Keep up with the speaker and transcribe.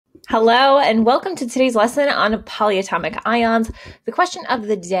Hello and welcome to today's lesson on polyatomic ions. The question of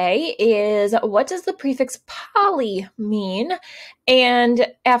the day is, what does the prefix poly mean? And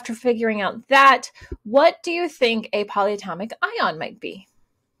after figuring out that, what do you think a polyatomic ion might be?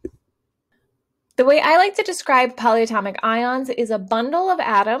 The way I like to describe polyatomic ions is a bundle of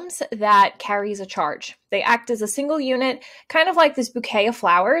atoms that carries a charge. They act as a single unit, kind of like this bouquet of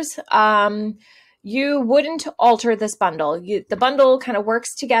flowers. You wouldn't alter this bundle. The bundle kind of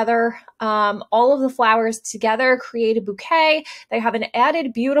works together. All of the flowers together create a bouquet. They have an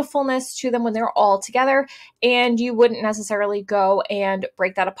added beautifulness to them when they're all together, and you wouldn't necessarily go and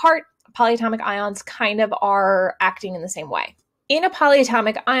break that apart. Polyatomic ions kind of are acting in the same way. In a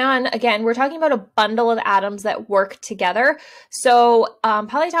polyatomic ion, again, we're talking about a bundle of atoms that work together. So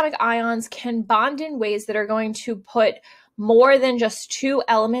polyatomic ions can bond in ways that are going to put more than just two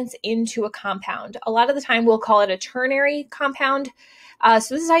elements into a compound. A lot of the time we'll call it a ternary compound.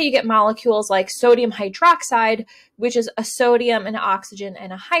 So this is how you get molecules like sodium hydroxide, which is a sodium, an oxygen,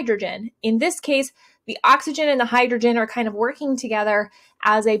 and a hydrogen. In this case, the oxygen and the hydrogen are kind of working together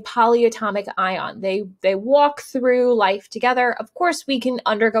as a polyatomic ion. They walk through life together. Of course, we can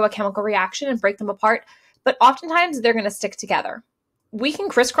undergo a chemical reaction and break them apart, but oftentimes they're going to stick together. We can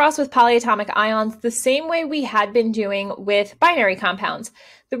crisscross with polyatomic ions the same way we had been doing with binary compounds.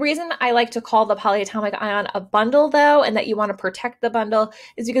 The reason I like to call the polyatomic ion a bundle, though, and that you want to protect the bundle,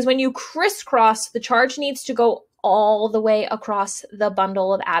 is because when you crisscross, the charge needs to go all the way across the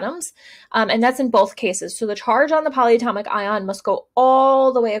bundle of atoms, and that's in both cases. So the charge on the polyatomic ion must go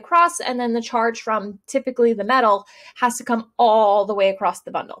all the way across, and then the charge from typically the metal has to come all the way across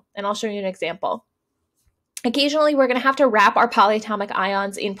the bundle. And I'll show you an example. Occasionally, we're going to have to wrap our polyatomic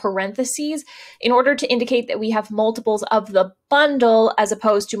ions in parentheses in order to indicate that we have multiples of the bundle as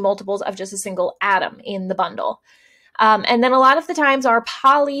opposed to multiples of just a single atom in the bundle. And then a lot of the times our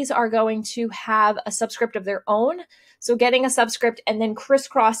polys are going to have a subscript of their own. So getting a subscript and then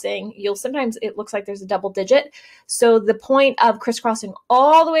crisscrossing, sometimes it looks like there's a double digit. So the point of crisscrossing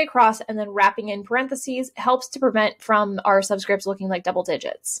all the way across and then wrapping in parentheses helps to prevent from our subscripts looking like double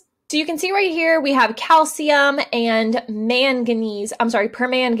digits. So you can see right here, we have calcium and manganese,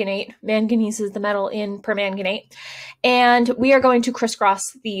 permanganate. Manganese is the metal in permanganate. And we are going to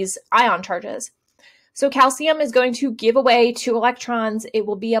crisscross these ion charges. So calcium is going to give away 2 electrons. It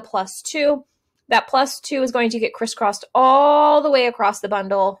will be a +2. That +2 is going to get crisscrossed all the way across the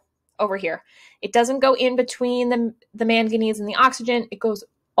bundle over here. It doesn't go in between the manganese and the oxygen. It goes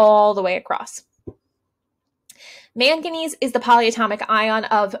all the way across. Manganese is the polyatomic ion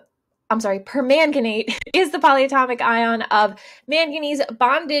of permanganate is the polyatomic ion of manganese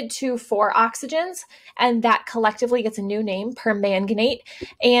bonded to 4 oxygens, and that collectively gets a new name, permanganate.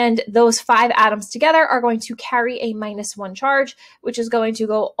 And those 5 atoms together are going to carry a -1 charge, which is going to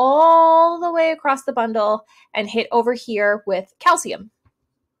go all the way across the bundle and hit over here with calcium.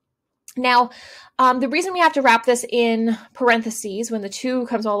 Now, the reason we have to wrap this in parentheses when the 2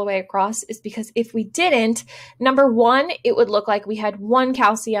 comes all the way across is because if we didn't, number 1, it would look like we had 1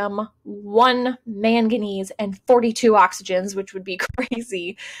 calcium, 1 manganese, and 42 oxygens, which would be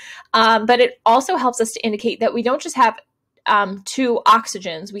crazy. But it also helps us to indicate that we don't just have 2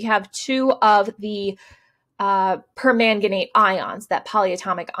 oxygens, we have 2 of the permanganate ions, that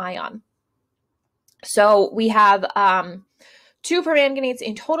polyatomic ion. So we have 2 permanganates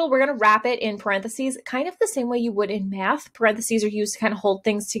in total. We're going to wrap it in parentheses, kind of the same way you would in math. Parentheses are used to kind of hold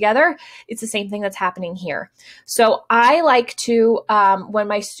things together. It's the same thing that's happening here. So I like to, when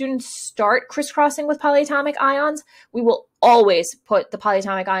my students start crisscrossing with polyatomic ions, we will always put the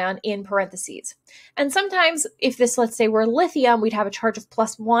polyatomic ion in parentheses. And sometimes if this, let's say we're lithium, we'd have a charge of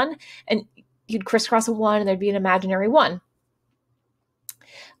 +1, and you'd crisscross a 1 and there'd be an imaginary 1.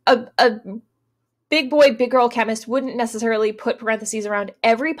 A big boy, big girl chemist wouldn't necessarily put parentheses around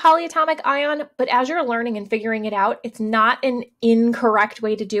every polyatomic ion, but as you're learning and figuring it out, it's not an incorrect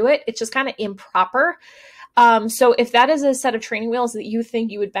way to do it. It's just kind of improper. So if that is a set of training wheels that you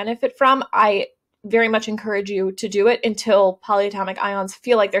think you would benefit from, I very much encourage you to do it until polyatomic ions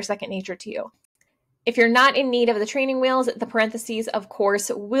feel like they're second nature to you. If you're not in need of the training wheels, the parentheses, of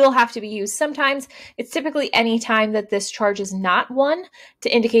course, will have to be used sometimes. It's typically any time that this charge is not 1 to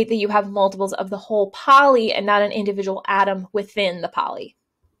indicate that you have multiples of the whole poly and not an individual atom within the poly.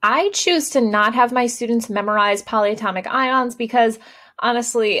 I choose to not have my students memorize polyatomic ions because,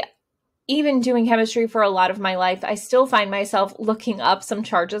 honestly, even doing chemistry for a lot of my life, I still find myself looking up some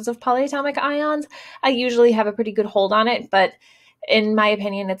charges of polyatomic ions. I usually have a pretty good hold on it, but in my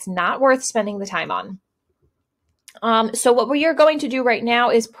opinion, it's not worth spending the time on. So what we are going to do right now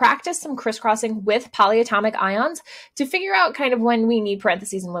is practice some crisscrossing with polyatomic ions to figure out kind of when we need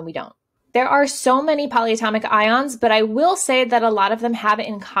parentheses and when we don't. There are so many polyatomic ions, but I will say that a lot of them have it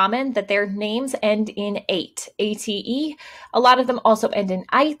in common that their names end in ate, A-T-E. A lot of them also end in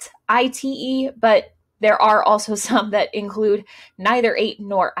ite, I-T-E, but there are also some that include neither ate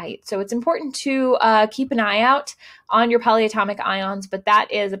nor ite. So it's important to keep an eye out on your polyatomic ions, but that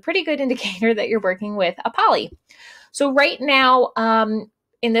is a pretty good indicator that you're working with a poly. So right now,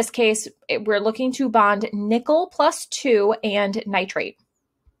 in this case, we're looking to bond nickel +2 and nitrate.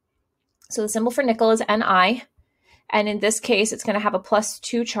 So the symbol for nickel is Ni, and in this case, it's going to have a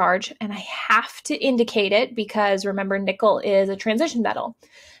 +2 charge, and I have to indicate it because remember, nickel is a transition metal.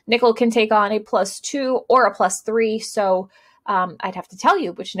 Nickel can take on a +2 or a +3, so I'd have to tell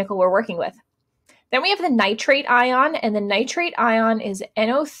you which nickel we're working with. Then we have the nitrate ion, and the nitrate ion is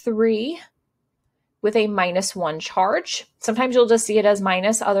NO3 with a -1 charge. Sometimes you'll just see it as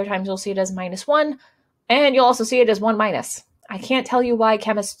minus, other times you'll see it as -1, and you'll also see it as 1-. I can't tell you why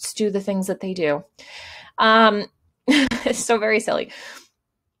chemists do the things that they do. It's so very silly.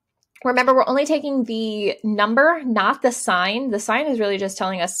 Remember, we're only taking the number, not the sign. The sign is really just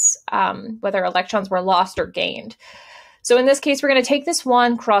telling us whether electrons were lost or gained. So in this case, we're going to take this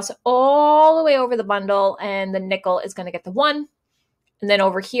 1, cross all the way over the bundle, and the nickel is going to get the 1. And then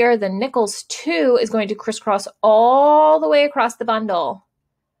over here, the nickel's 2 is going to crisscross all the way across the bundle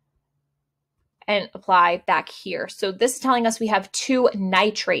and apply back here. So this is telling us we have 2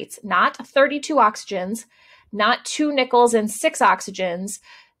 nitrates, not 32 oxygens, not 2 nickels and 6 oxygens.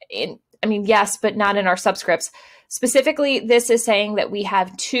 Yes, but not in our subscripts. Specifically, this is saying that we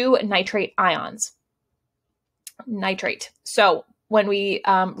have 2 nitrate ions. Nitrate. So when we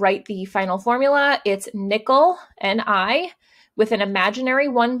write the final formula, it's nickel, Ni, with an imaginary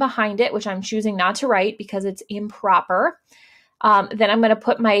 1 behind it, which I'm choosing not to write because it's improper. Then I'm going to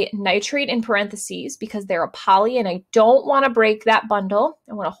put my nitrate in parentheses because they're a poly and I don't want to break that bundle.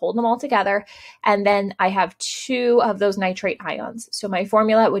 I want to hold them all together. And then I have 2 of those nitrate ions. So my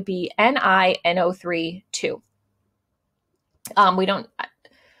formula would be NiNO3 2.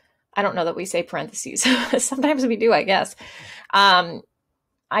 I don't know that we say parentheses. Sometimes we do, I guess. I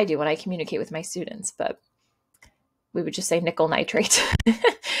do when I communicate with my students, but we would just say nickel nitrate.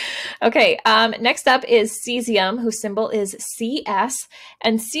 Okay, next up is cesium, whose symbol is CS.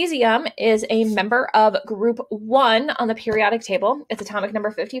 And cesium is a member of group 1 on the periodic table. It's atomic number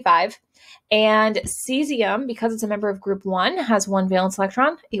 55. And cesium, because it's a member of group 1, has 1 valence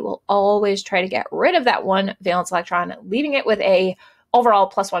electron. It will always try to get rid of that 1 valence electron, leaving it with a overall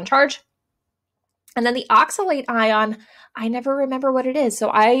 +1 charge. And then the oxalate ion, I never remember what it is,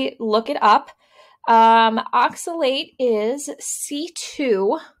 so I look it up. Oxalate is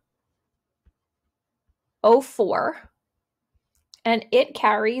C2O4, and it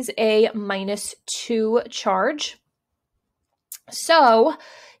carries a -2 charge. So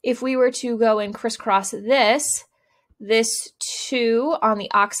if we were to go and crisscross this 2 on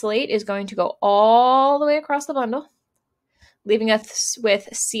the oxalate is going to go all the way across the bundle, leaving us with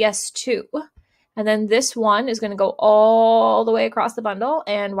CS2. And then this 1 is going to go all the way across the bundle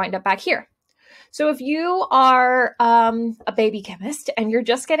and wind up back here. So if you are a baby chemist and you're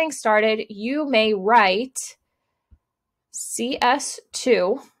just getting started, you may write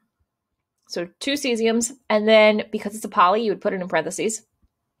CS2, so 2 cesiums, and then because it's a poly, you would put it in parentheses.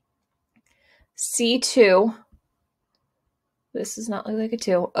 C2, this does not look like a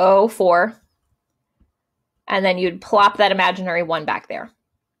 2, O4, and then you'd plop that imaginary 1 back there.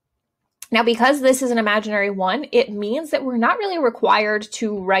 Now, because this is an imaginary 1, it means that we're not really required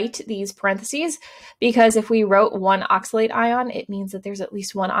to write these parentheses, because if we wrote 1 oxalate ion, it means that there's at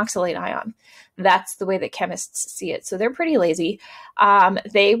least 1 oxalate ion. That's the way that chemists see it. So they're pretty lazy.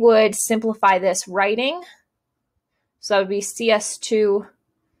 They would simplify this writing. So that would be CS2,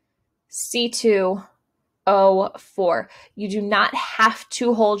 C2, O4. You do not have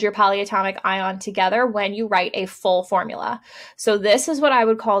to hold your polyatomic ion together when you write a full formula. So this is what I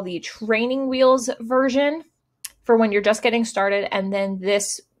would call the training wheels version for when you're just getting started, and then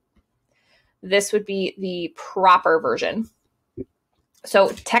this would be the proper version. So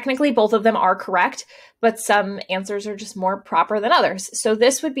technically both of them are correct, but some answers are just more proper than others. So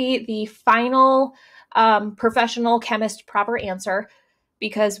this would be the final professional chemist proper answer,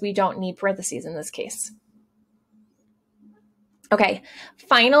 because we don't need parentheses in this case. Okay,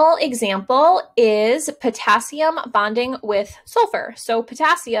 final example is potassium bonding with sulfur. So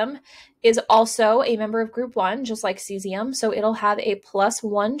potassium is also a member of group 1, just like cesium, so it'll have a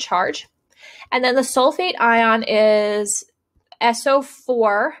 +1 charge. And then the sulfate ion is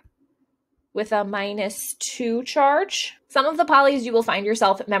SO4 with a -2 charge. Some of the polys you will find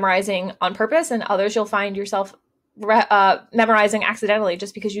yourself memorizing on purpose, and others you'll find yourself memorizing accidentally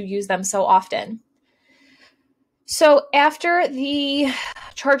just because you use them so often. So after the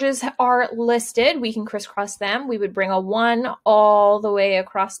charges are listed, we can crisscross them. We would bring a 1 all the way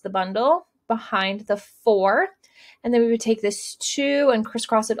across the bundle behind the 4. And then we would take this 2 and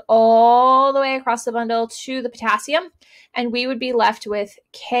crisscross it all the way across the bundle to the potassium. And we would be left with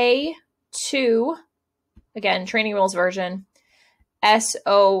K2, again, training rules version,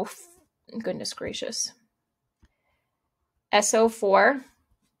 SO, goodness gracious, SO4.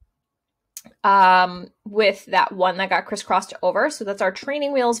 With that 1 that got crisscrossed over. So that's our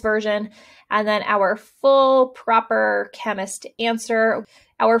training wheels version. And then our full proper chemist answer.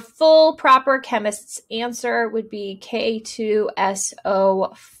 Our full proper chemist's answer would be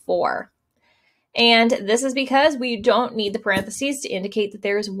K2SO4. And this is because we don't need the parentheses to indicate that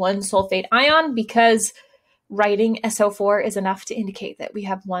there's one sulfate ion, because writing SO4 is enough to indicate that we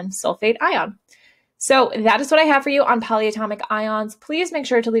have one sulfate ion. So that is what I have for you on polyatomic ions. Please make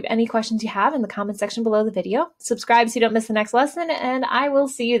sure to leave any questions you have in the comment section below the video. Subscribe so you don't miss the next lesson, and I will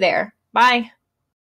see you there. Bye.